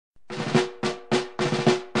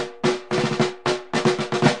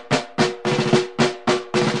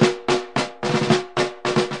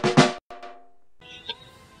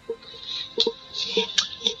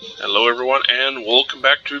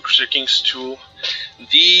welcome back to Crusader Kings 2.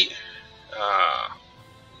 The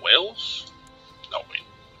Wales? No, wait.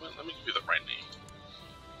 Well, let me give you the right name.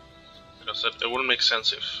 Because it wouldn't make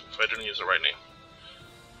sense if I didn't use the right name.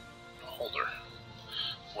 Holder.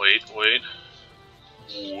 Wait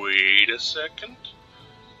a second.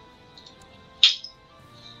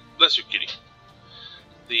 Bless you, kitty.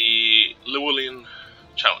 The Llywelyn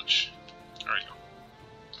challenge. There we go.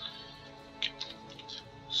 Okay.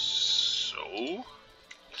 So,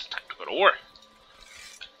 it's time to go to war.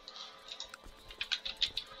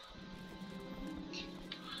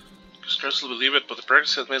 You scarcely believe it, but the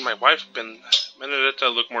practice has made my wife, Benedetta,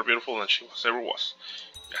 look more beautiful than she ever was.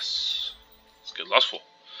 Yes. It's good. Lustful.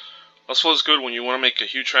 Lustful is good when you want to make a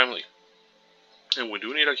huge family. And we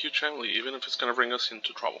do need a huge family, even if it's going to bring us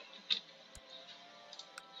into trouble.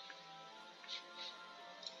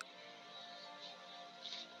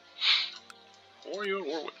 Who are you at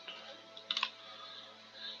war with?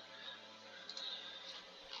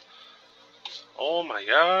 Oh my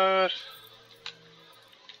god.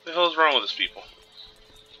 What the hell is wrong with these people?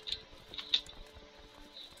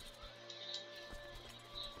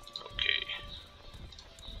 Okay.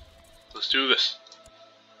 Let's do this.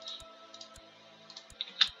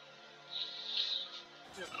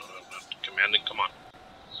 No, I'm not commanding, come on.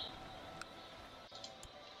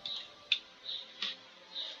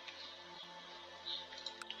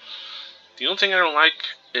 The only thing I don't like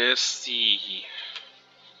is the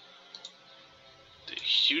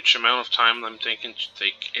huge amount of time I'm taking to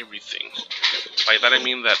take everything. By that I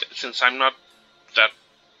mean that since I'm not that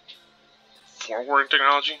forward in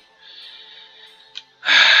technology,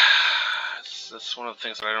 that's one of the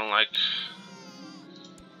things that I don't like.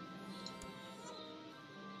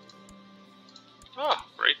 Oh,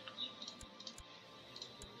 great.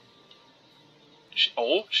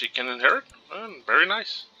 She can inherit? Very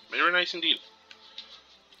nice. Very nice indeed.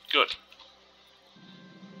 Good.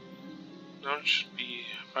 Now it should be...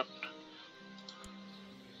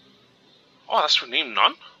 Oh, that's her name,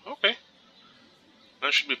 Nun? Okay. Now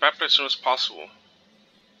it should be baptized as soon as possible.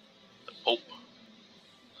 The Pope.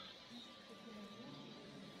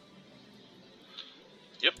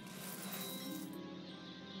 Yep.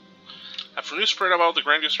 After news spread about the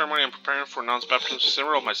grandiose ceremony, I'm preparing for Nun's baptism.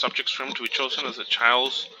 Several of my subjects for him to be chosen as the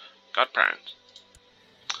child's godparent.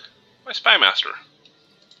 My spy master.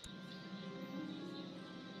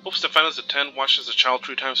 Pope Stephanus X washes the child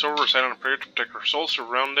 3 times over, reciting a prayer to protect her soul,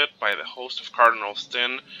 surrounded by the host of cardinals.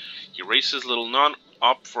 Then he raises little Nun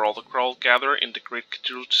up for all the crowd gather in the great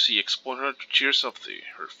cathedral to see, exposing her to cheers of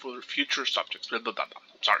her future subjects. I'm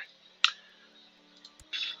sorry.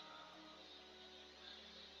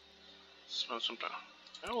 Sometime.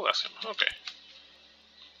 I will ask him. Okay.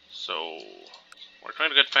 So we're trying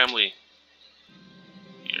to get family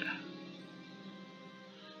here.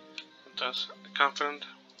 Confident.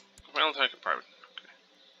 Valentine private. Okay.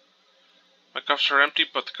 My cuffs are empty,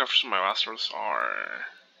 but the cuffs of my vassals are...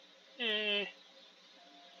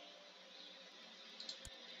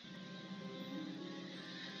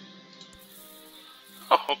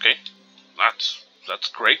 Oh, okay. That's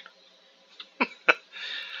great.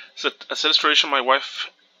 So, as illustration, my wife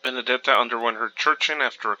Benedetta underwent her churching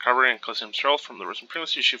after recovering and cleansing herself from the recent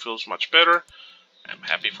pregnancy. She feels much better. I'm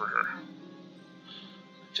happy for her.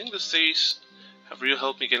 I think these days have really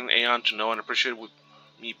helped me getting Aeon to know and appreciate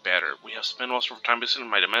me better. We have spent most of our time visiting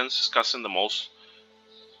my demands, discussing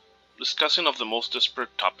of the most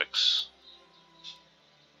disparate topics.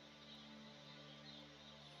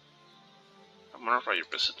 I'm honored by your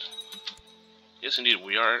visit. Yes, indeed,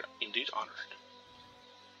 we are indeed honored.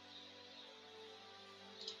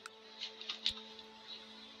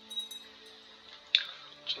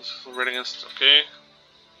 Just red against, okay.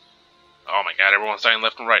 Oh my god, everyone's dying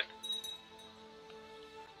left and right.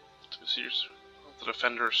 2 series of the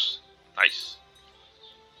defenders. Nice.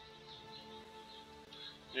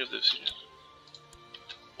 Here's this.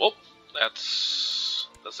 Well, that's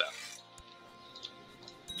that.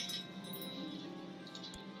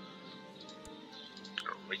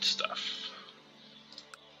 Great stuff.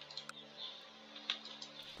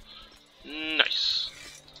 Nice.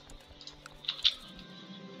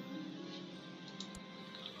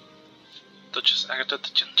 Duchess Agatha the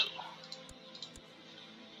Gentle.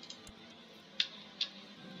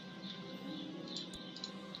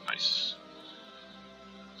 Nice.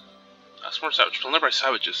 That's more savage. Plundered by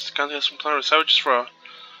savages. The county has been plundered by savages for a...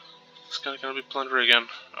 It's gonna be plundered again.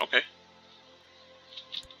 Okay.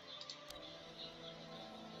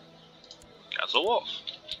 Castle walls.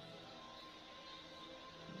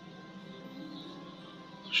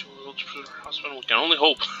 She will to her husband. We can only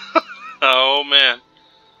hope. Oh man.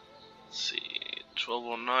 Let's see.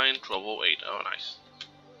 1209, 1208. Oh, nice.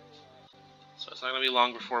 So it's not gonna be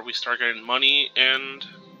long before we start getting money, and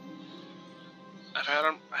I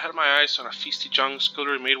had my eyes on a feisty young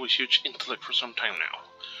scullery maid with huge intellect for some time now.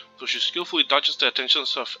 Though she skillfully dodges the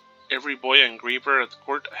attentions of every boy and griever at the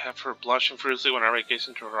court, I have her blushing furiously whenever I gaze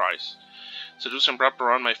into her eyes. Seduce and wrap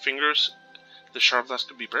around my fingers, the sharp glass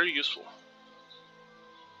could be very useful.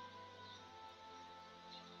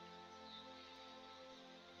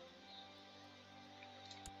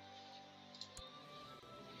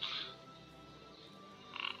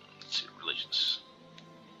 Let's see, relations.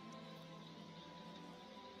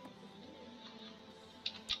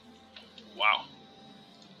 Wow.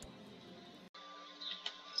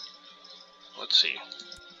 Let's see.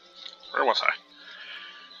 Where was I?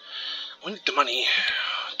 We need the money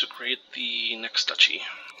to create the next duchy.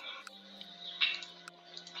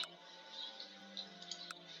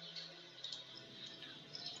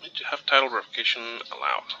 We need to have title revocation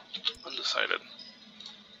allowed. Undecided.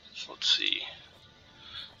 So let's see.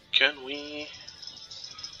 Can we...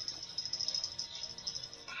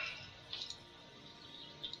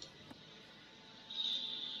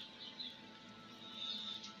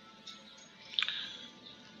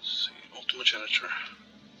 Let's see. Ultimate Janitor.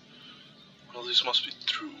 Well, these must be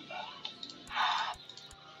true.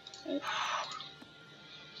 Oof.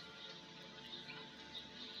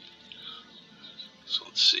 So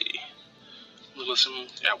let's see. Legalism,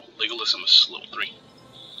 yeah, well, legalism is level 3.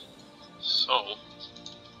 So,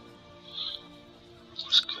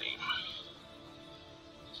 let's claim.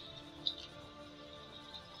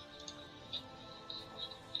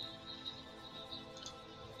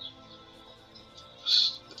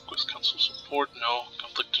 Request council support, no.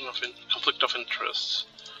 Conflict of interests.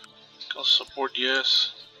 Council support,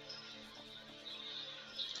 yes.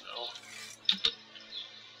 No.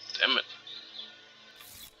 Damn it.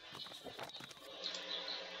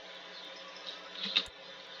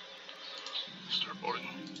 Start voting.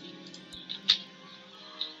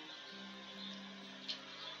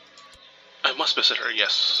 I must visit her,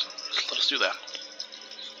 yes. Let us do that.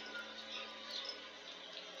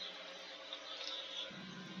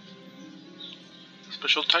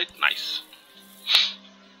 Special tight, nice.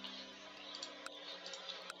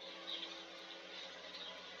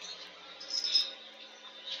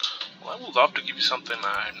 Well, I would love to give you something,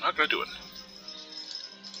 I'm not gonna do it.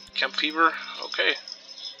 Camp fever, okay.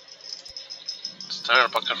 It's time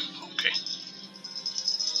to pack up, okay.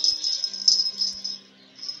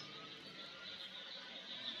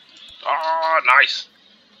 Ah, nice.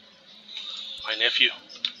 My nephew.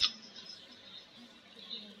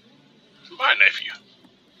 My nephew.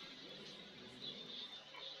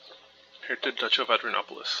 Here to Duchy of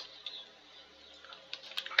Adrianopolis.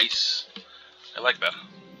 Nice. I like that.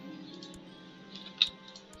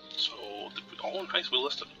 So, oh, nice, we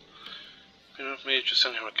listed. Maybe just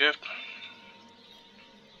send him a gift.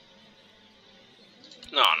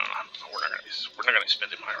 No, we're not gonna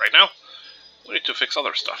spend him money right now. We need to fix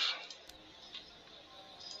other stuff.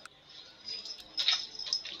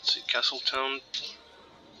 Let's see, Castletown.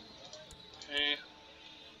 Okay.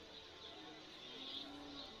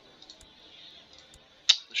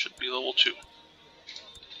 It should be level 2.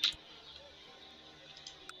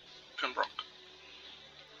 Pembroke.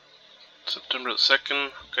 September the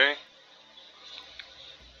 2nd, okay.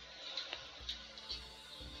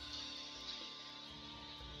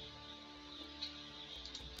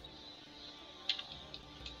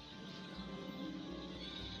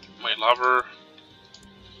 My lover.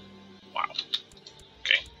 Wow.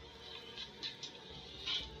 Okay.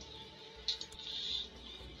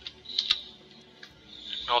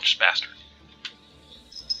 Acknowledged bastard.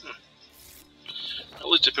 At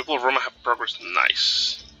least the people of Roma have progress.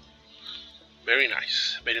 Nice. Very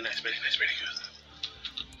nice. Very nice, very nice, very good.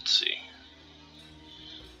 Let's see.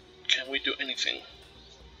 Can we do anything?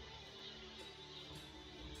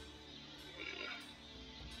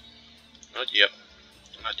 Not yet.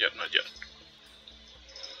 Not yet, not yet.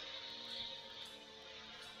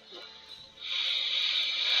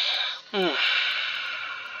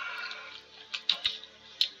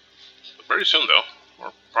 Very soon, though.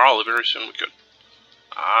 Or probably very soon we could.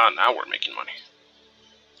 Ah, now we're making money.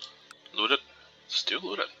 Looted? Still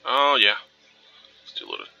looted. Oh, yeah. Still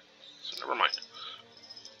looted. So never mind.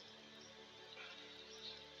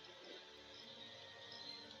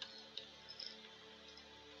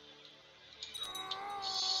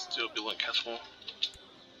 Still building castle.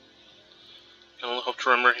 Can only hope to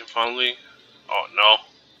remember him fondly. Oh no.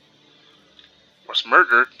 Was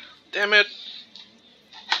murdered? Damn it.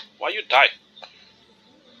 Why you die?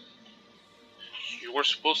 You were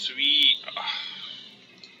supposed to be...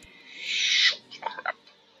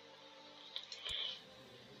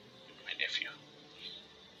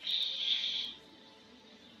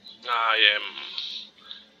 I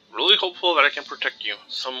am really hopeful that I can protect you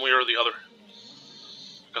some way or the other.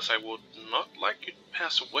 Because I would not like you to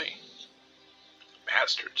pass away.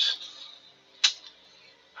 Bastards.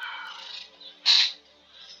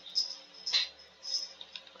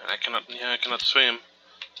 And I cannot swim.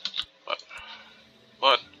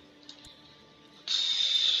 But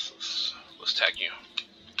let's tag you.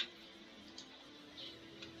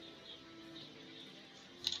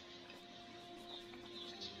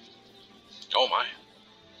 Oh my.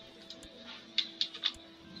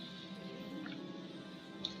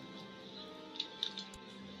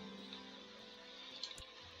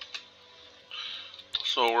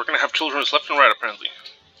 So we're gonna have children left and right apparently.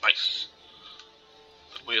 Nice.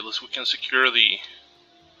 That way at least we can secure the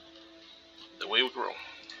way we grow.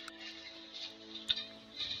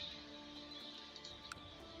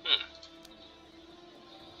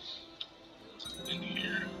 In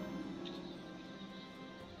here.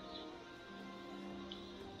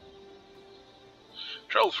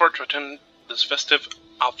 Travel far to attend this festive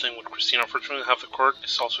outing with Christina. Unfortunately, half the court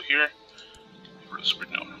is also here. For the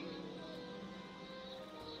spread note.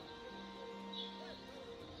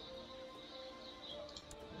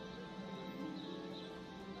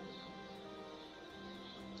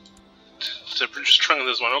 So we're just trying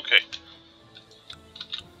this one, okay.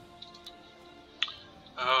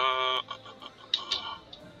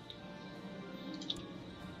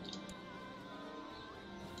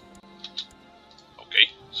 Okay,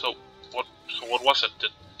 so what was it?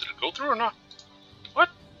 Did it go through or not? What?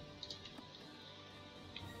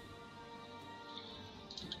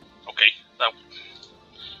 Okay,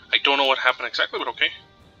 I don't know what happened exactly, but okay.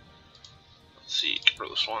 Let's see, get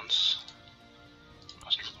rid of the swans.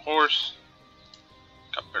 Master of the horse.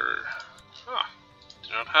 Copper. Ah, do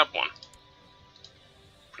not have one.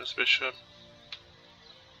 Prince Bishop.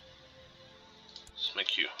 Let's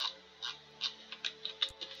make you.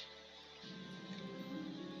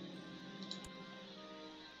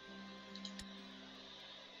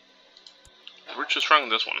 We're just trying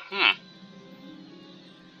this one.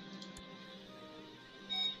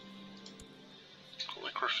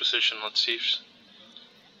 Liquor physician, let's see if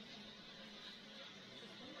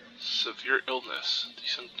severe illness.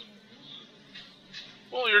 Decent.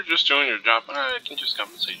 Well, you're just doing your job, but I can just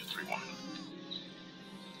compensate you 3-1.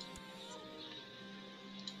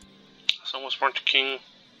 Son was born to king.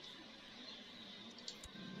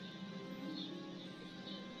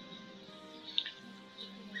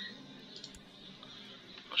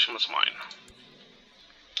 She was mine.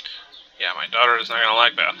 Yeah, my daughter is not gonna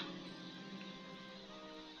like that.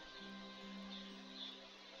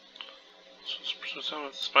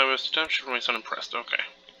 By most attempt, she remains unimpressed. Okay.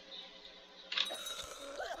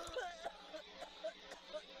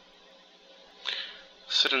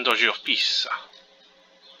 Sit in Dojo of Peace.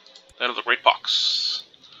 That of the Great Box.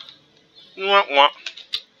 Wah wah.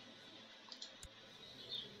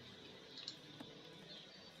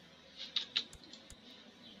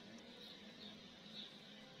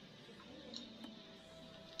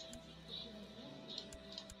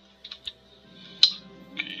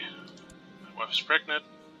 Okay. My wife is pregnant.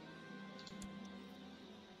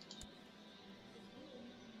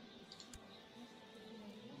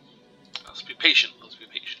 Let's be patient. Let's be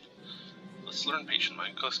patient. Let's learn patient,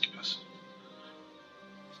 mind. Let's keep us.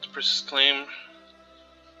 The princess claim.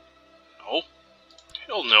 No.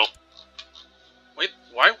 Hell no. Wait,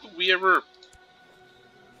 why would we ever...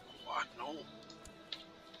 What? No.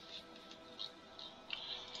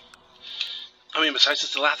 I mean, besides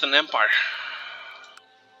it's the Latin Empire.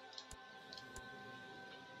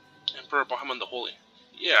 Emperor Bohemond the Holy.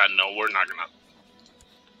 Yeah, no, we're not gonna...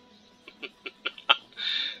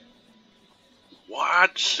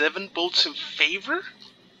 What? 7 votes in favor?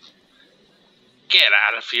 Get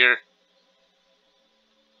out of here.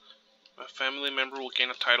 A family member will gain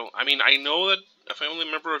a title. I mean, I know that a family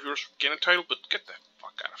member of yours will gain a title, but get the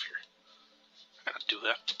fuck out of here. I cannot do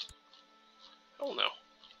that. Hell no.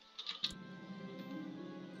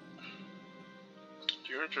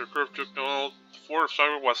 The urge to curve took no 4 of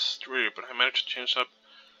cyber was 3, but I managed to change up.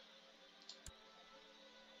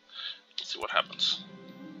 Let's see what happens.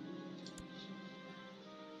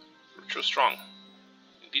 Virtue strong.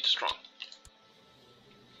 Indeed strong.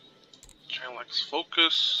 Childlike's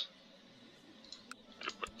focus.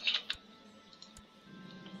 Adequate.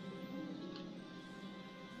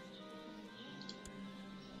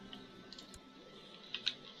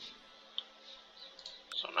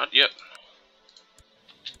 So not yet.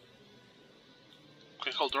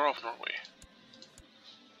 Queen Caldera of Norway.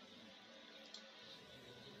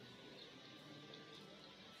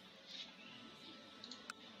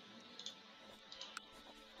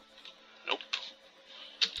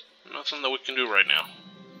 something that we can do right now.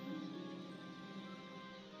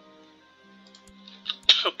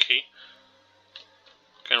 Okay.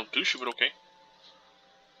 Kind of douchey, but okay.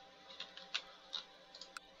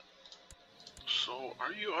 So,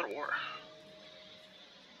 are you out of war?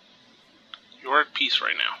 You're at peace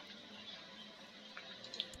right now.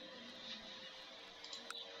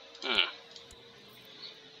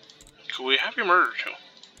 Could we have you murdered too?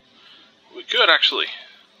 We could actually.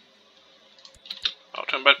 Oh,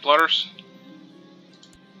 10 bad plotters.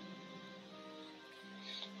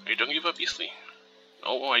 You don't give up easily.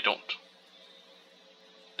 No, I don't.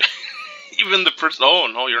 Even the person. Oh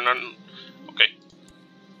no, you're not. Okay.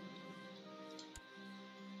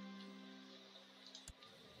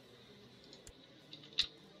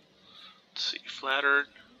 Let's see. Flattered.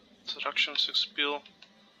 Seduction, 6 appeal.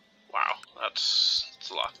 Wow, that's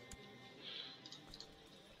a lot.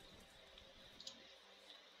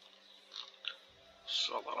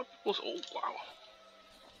 So a lot of people. Oh wow.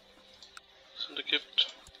 Send a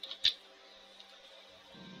gift.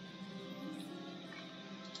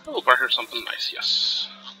 I will buy her something nice. Yes.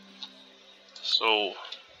 So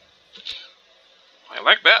I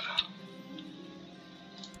like that.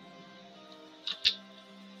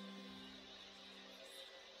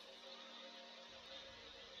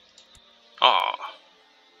 Ah.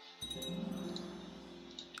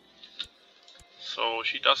 So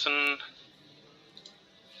she doesn't.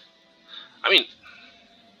 I mean,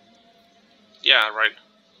 yeah, right.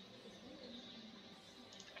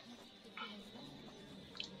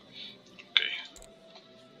 Okay.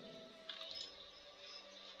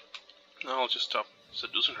 Now I'll just stop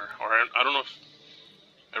seducing her, or I don't know if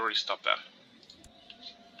I already stopped that.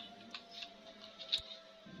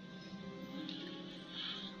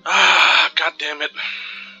 Ah, god damn it.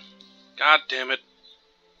 God damn it.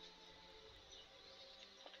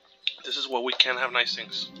 This is why we can't have nice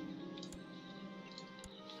things.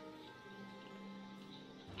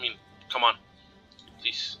 I mean, come on.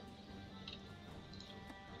 Please.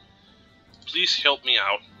 Please help me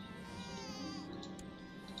out.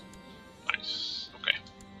 Nice. Okay.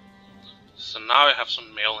 So now I have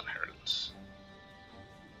some male inheritance.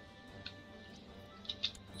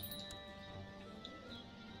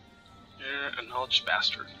 You're a knowledge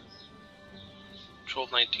bastard.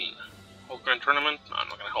 12-19. Hold grand tournament? No, I'm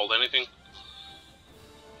not gonna hold anything.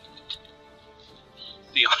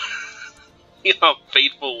 The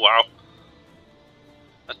faithful, wow.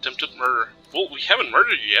 Attempted murder. Well, we haven't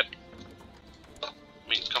murdered you yet. I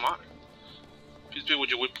mean, come on. Please be,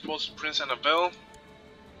 would you propose Prince Annabelle?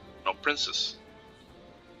 No, Princess.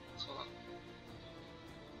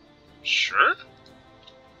 Sure?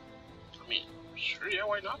 I mean, sure, yeah,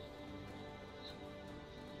 why not?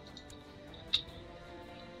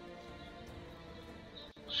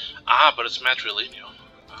 Ah, but it's matrilineal.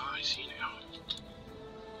 Ah, I see now.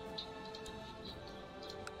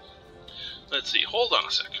 Let's see, hold on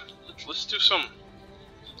a second. Let's do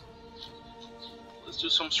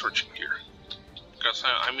some searching here. Because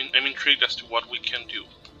I'm intrigued as to what we can do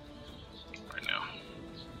right now.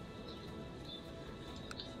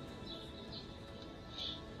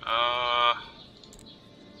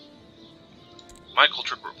 My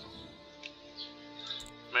culture group.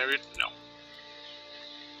 Married? No.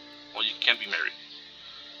 Well, you can't be married.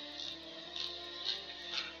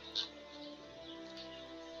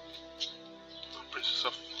 Princess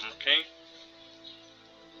of... okay.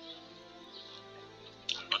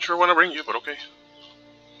 I'm not sure when I bring you, but okay.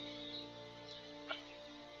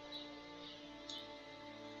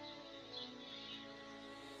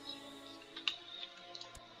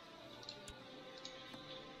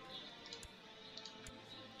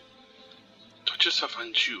 Duchess of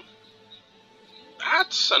Anjou.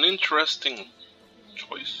 That's an interesting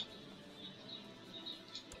choice.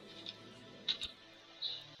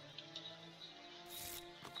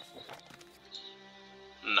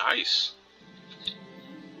 Nice.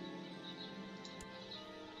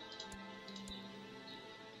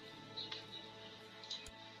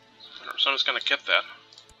 Someone's gonna get that.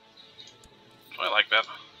 I like that.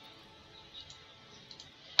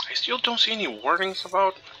 I still don't see any warnings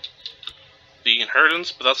about the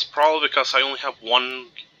inheritance, but that's probably because I only have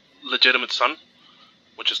one legitimate son,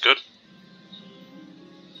 which is good.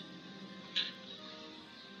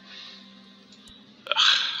 Ugh.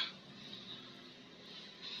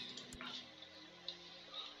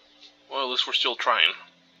 Well, at least we're still trying.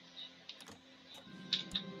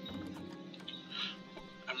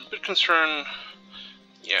 I'm a bit concerned.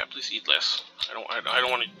 Yeah, please eat less. I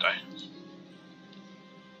don't want you to die.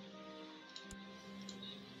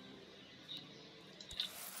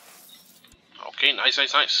 Okay, nice.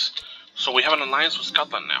 So we have an alliance with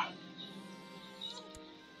Scotland now.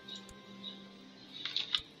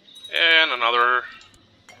 another.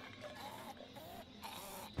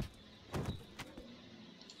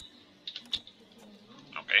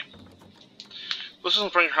 Okay. This is in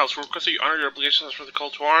front of your house. We request that you honor your obligations for the call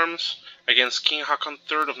to arms against King Haakon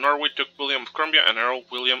III of Norway, Duke William of Columbia, and Earl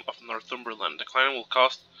William of Northumberland. Declining will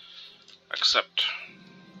cost. Accept.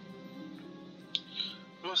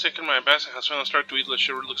 I was taking my bath and has finally started to eat. Let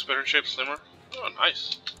sure it looks better in shape, slimmer. Oh,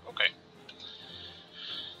 nice. Okay.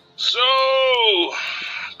 So,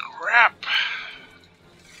 crap.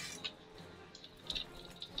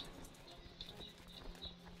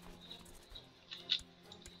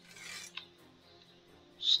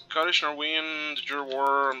 Scottish, Norwegian, the Jura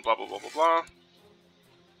War, and blah blah blah blah blah.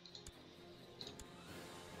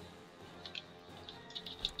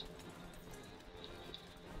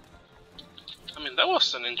 I mean, that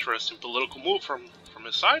was an interesting political move from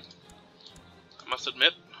his side, I must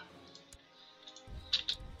admit.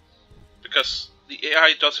 Because the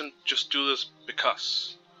AI doesn't just do this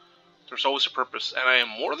because. There's always a purpose, and I am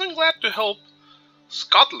more than glad to help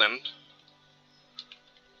Scotland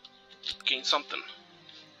gain something.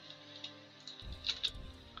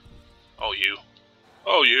 Oh, you.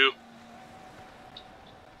 Oh, you.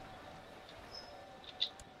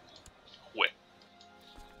 Wait.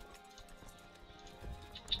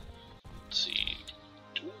 Let's see.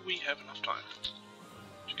 Do we have enough time?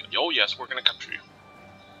 Oh, yes, we're gonna capture you.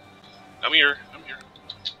 I'm here. I'm here.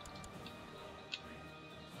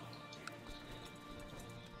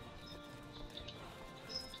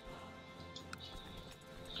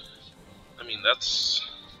 I mean, that's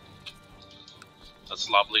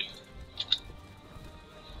lovely.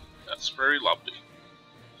 That's very lovely.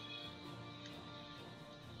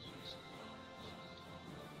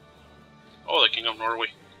 Oh, the King of Norway.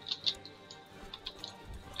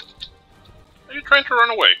 Are you trying to run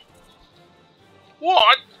away?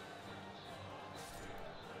 What?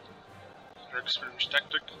 Your experience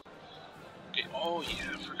tactic. Okay. Oh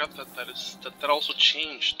yeah, I forgot that also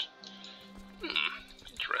changed.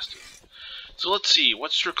 Interesting. So let's see.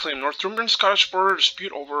 What's your claim? Northumberland Scottish border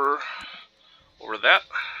dispute over that.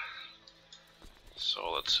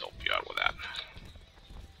 So let's help you out with that.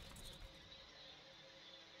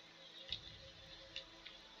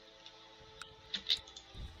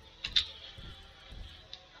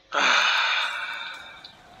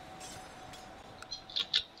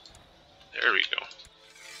 There we go.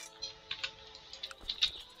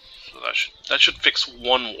 So that should fix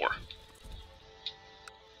one more.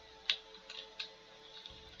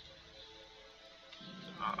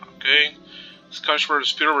 Okay. Scottish border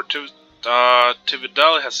dispute over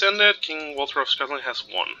Tividal has ended. King Walter of Scotland has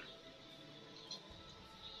won.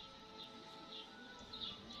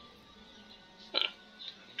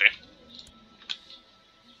 Okay.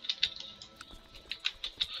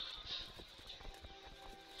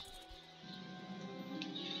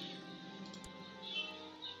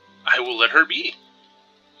 I will let her be.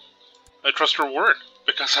 I trust her word,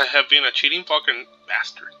 because I have been a cheating fucking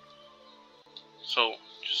bastard. So,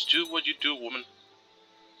 just do what you do, woman.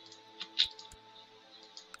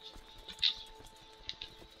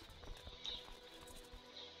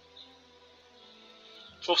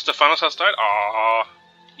 So Stephanos has died? Ah,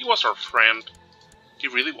 he was our friend. He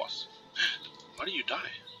really was. Why did you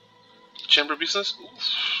die? Chamber business?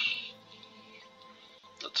 Oof.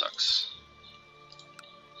 That sucks.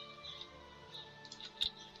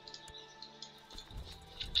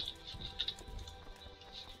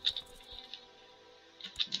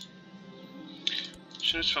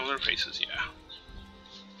 Choose familiar faces, yeah.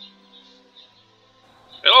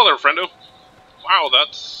 Hello there, friendo. Wow,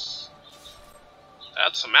 that's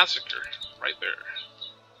a massacre right there.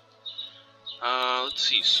 Let's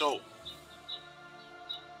see. So,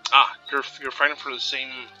 you're fighting for the same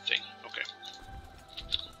thing. Okay.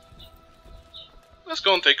 Let's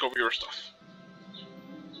go and take over your stuff.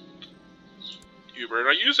 You better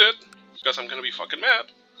not use it, because I'm gonna be fucking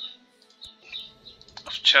mad.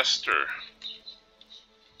 Of Chester.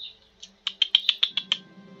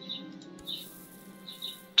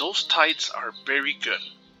 Those tides are very good.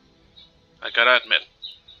 I gotta admit.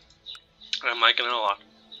 I'm liking it a lot.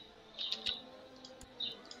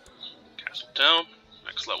 Castle down.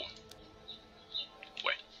 Next level.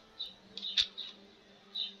 Wait.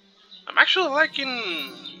 I'm actually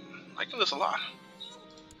liking this a lot.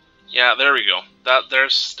 Yeah, there we go.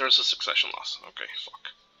 There's a succession loss. Okay, fuck.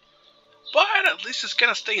 But at least it's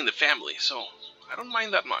gonna stay in the family, so I don't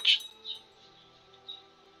mind that much.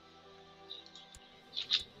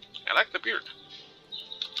 I like the beard.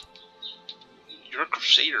 You're a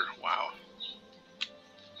Crusader, wow.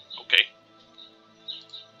 Okay.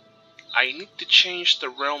 I need to change the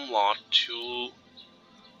realm law to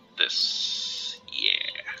this.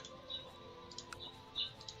 Yeah.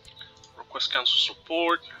 Request council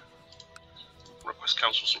support. Request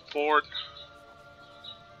council support.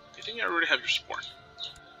 I think I already have your support.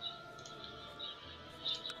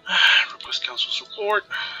 Request council support.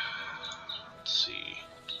 Let's see.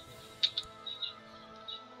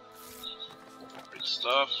 Great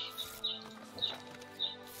stuff.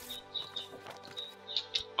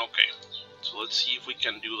 Okay, so let's see if we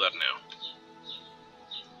can do that now.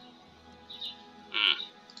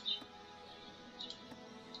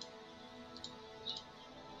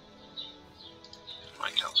 My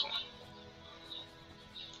council.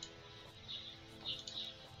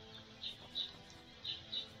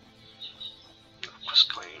 Request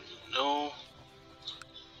claim, no.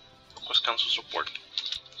 Request council support.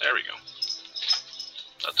 There we go.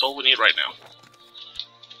 That's all we need right now.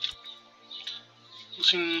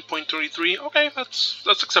 Losing 0.33. Okay,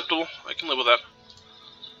 that's acceptable. I can live with that.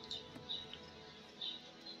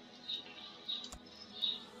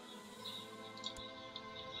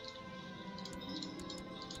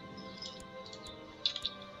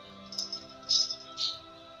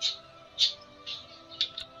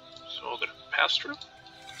 So the pass through.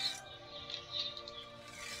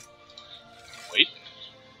 Wait.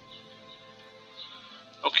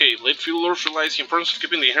 Okay, late fuelers realize the importance of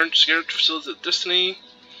keeping the inheritance together to facilitate destiny.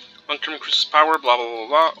 Long-term increases power, blah blah blah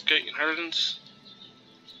blah. Okay, inheritance.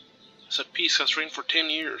 It's at peace, has reigned for 10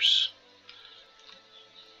 years.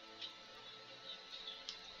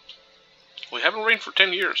 We haven't reigned for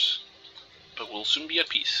 10 years, but we'll soon be at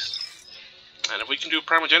peace. And if we can do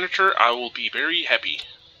primogeniture, I will be very happy.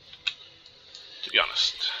 To be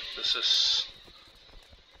honest, this is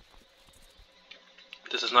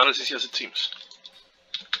not as easy as it seems.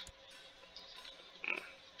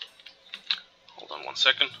 Hold on 1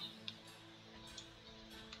 second.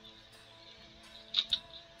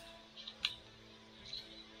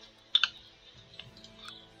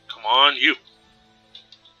 Come on, you.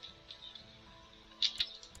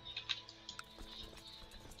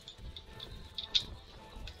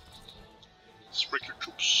 Let's break your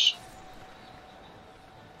troops.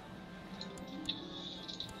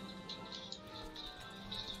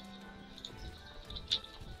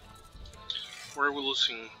 Where are we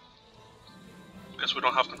losing? Guess we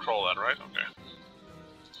don't have control of that, right? Okay.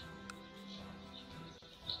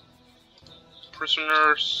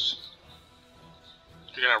 Prisoners.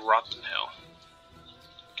 You're gonna rot in hell.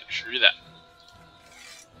 I can assure you that.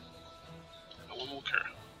 No one will care.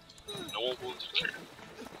 No one will care.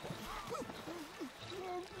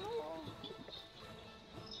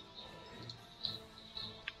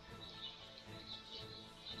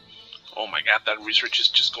 Oh my god, that research is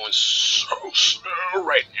just going so slow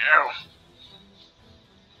right now.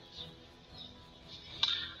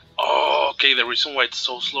 Oh, okay, the reason why it's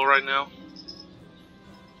so slow right now.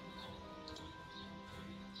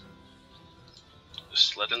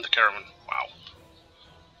 Just let in the caravan. Wow.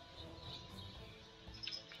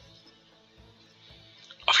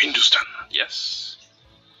 Of Hindustan, yes.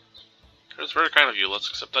 That's very kind of you. Let's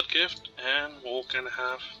accept that gift, and we're gonna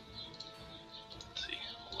have. Let's see.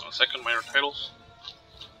 Hold on a second. Minor titles.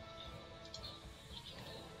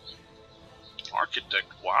 Architect.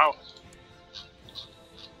 Wow.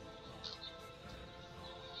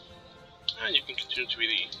 And you can continue to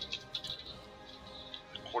be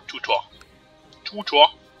the court tutor.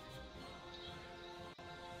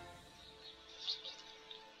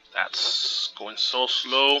 That's going so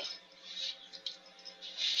slow.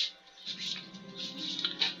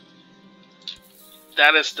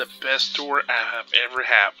 That is the best tour I have ever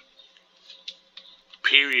had.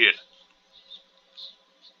 Period.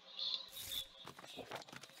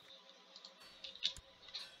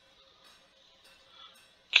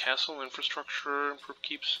 Castle infrastructure, improve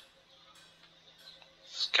keeps.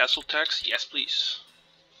 Castle tax, yes please.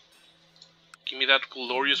 Give me that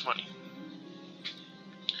glorious money.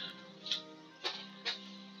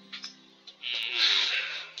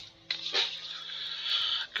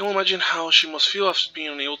 Can you imagine how she must feel after being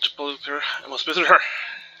unable to play with her? I must visit her.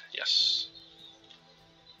 Yes.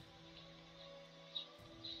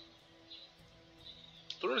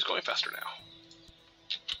 The run is going faster now.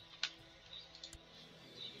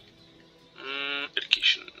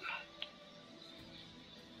 Education.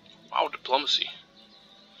 Wow, diplomacy.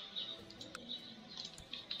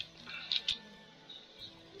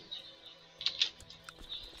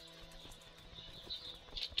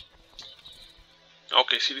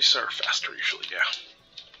 Okay, cities are faster usually, yeah.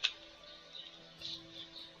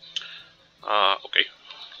 Okay.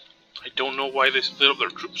 I don't know why they split up their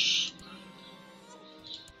troops.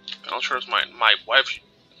 I'm not sure it's my wife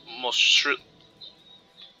most sure.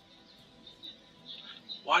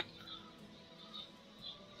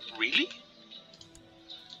 Really?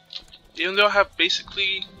 Even though I have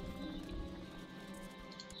basically...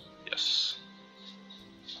 Yes.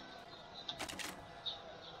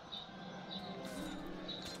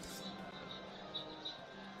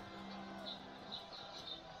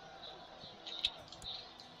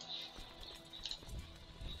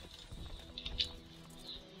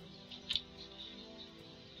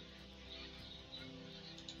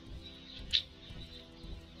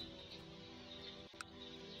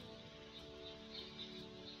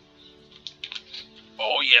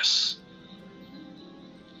 Oh, yes.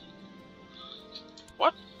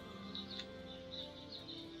 What?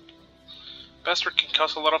 Bastard can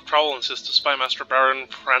cause a lot of trouble, insists the spy master Baron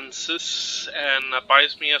Francis, and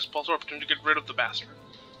advised me as possible opportunity to get rid of the bastard.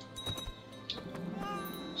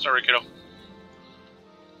 Sorry, kiddo.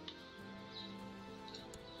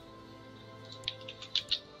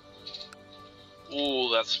 Ooh,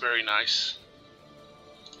 that's very nice.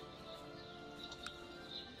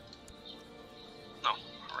 No,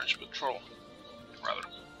 orange patrol, rather.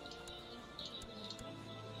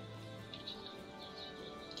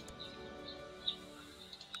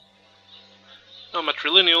 No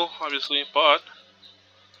matrilineal, obviously, but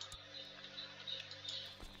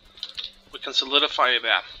we can solidify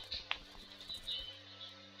that.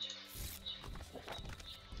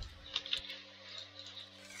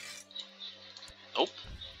 Nope.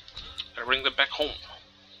 Gotta bring them back home.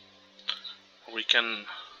 We can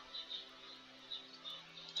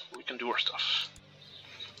do our stuff.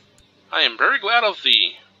 I am very glad of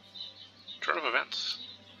the turn of events.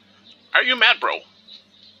 Are you mad, bro?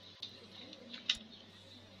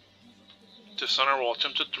 Dishonor while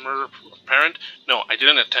attempted to murder a parent? No, I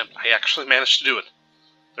didn't attempt. I actually managed to do it.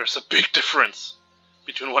 There's a big difference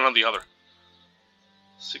between one and the other.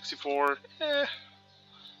 64,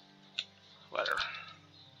 whatever.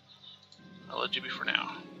 I'll let you be for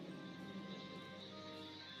now.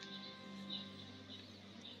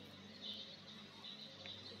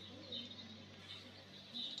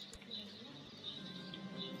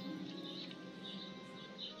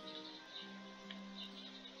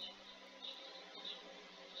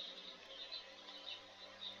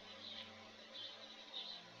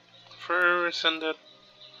 First, send it.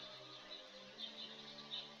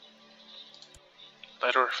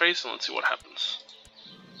 Light her face and let's see what happens.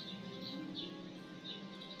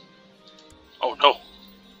 Oh no!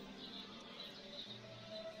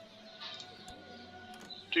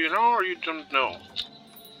 Do you know or you don't know?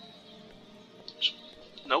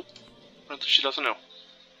 Nope. She doesn't know.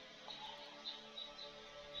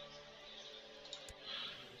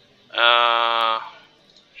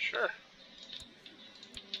 Sure.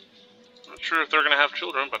 Not sure if they're gonna have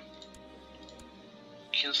children, but...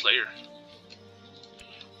 Kinslayer.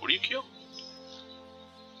 What do you kill?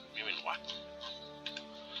 You mean what?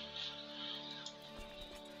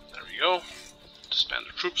 There we go. Disband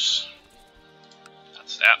the troops.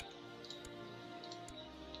 That's that.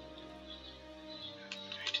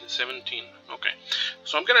 1817. Okay.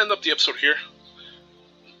 So I'm gonna end up the episode here.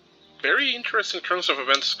 Very interesting turns of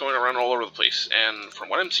events going around all over the place, and from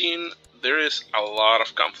what I'm seeing, there is a lot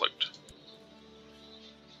of conflict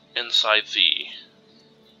inside the...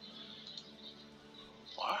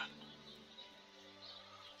 What?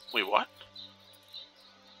 Wait, what?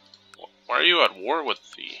 Why are you at war with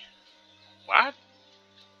the... What?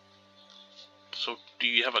 So, do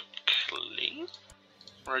you have a claim?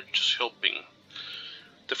 Or are you just helping?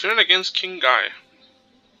 Defended against King Guy.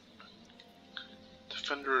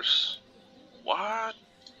 Defenders... What?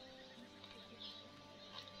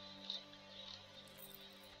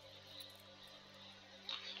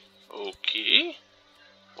 Okay.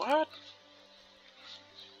 What?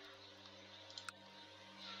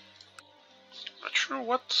 Not sure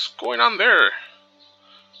what's going on there,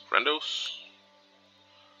 friendos.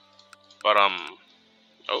 But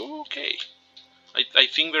okay. I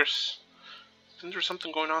think there's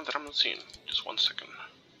something going on that I'm not seeing. Just one second.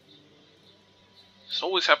 This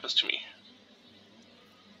always happens to me.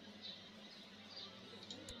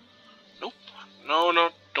 Nope. No,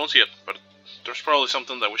 don't see it. But there's probably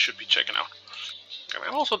something that we should be checking out. And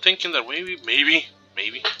I'm also thinking that maybe.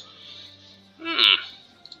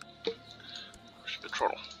 Should be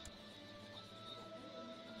throttle.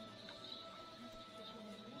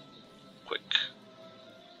 Quick.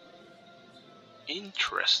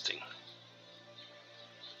 Interesting.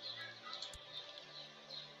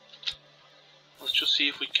 Let's just see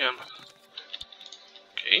if we can.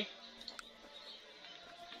 Okay.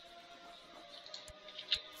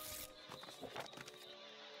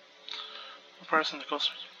 Comparison the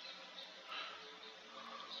cost.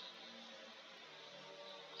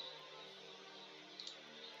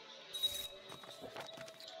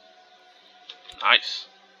 Nice.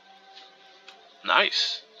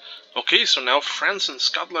 Nice. Okay, so now France and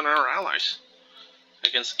Scotland are allies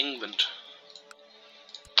against England.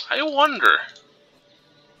 I wonder.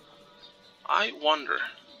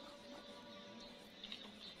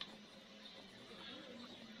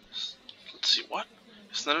 Let's see, what?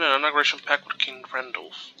 It's not an inauguration pact with King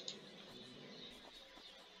Randolph.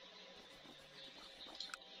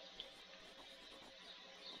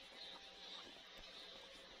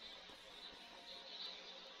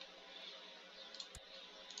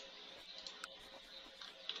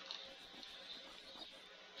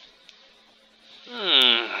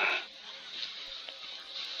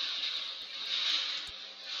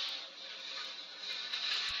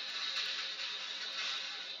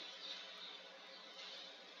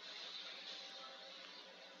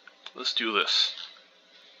 Let's do this.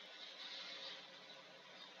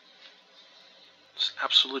 Let's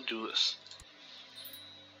absolutely do this.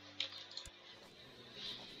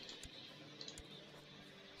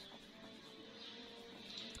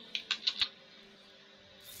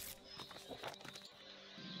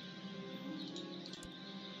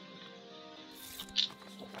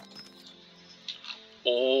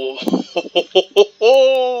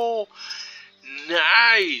 Oh,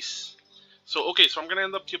 nice. So, okay, so I'm gonna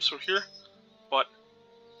end up the episode here, but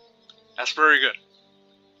that's very good.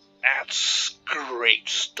 That's great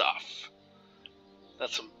stuff.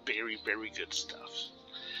 That's some very, very good stuff.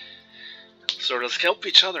 So let's help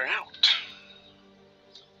each other out.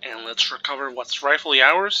 And let's recover what's rightfully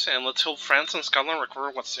ours, and let's help France and Scotland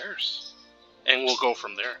recover what's theirs. And we'll go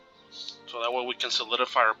from there. So that way we can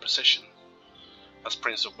solidify our position as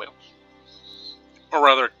Prince of Wales. Or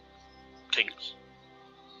rather, kings.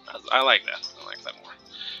 I like that. I like that more.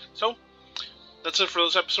 So, that's it for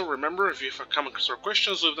this episode. Remember, if you have comments or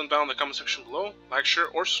questions, leave them down in the comment section below. Like, share,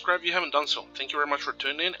 or subscribe if you haven't done so. Thank you very much for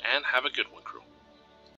tuning in, and have a good one, crew.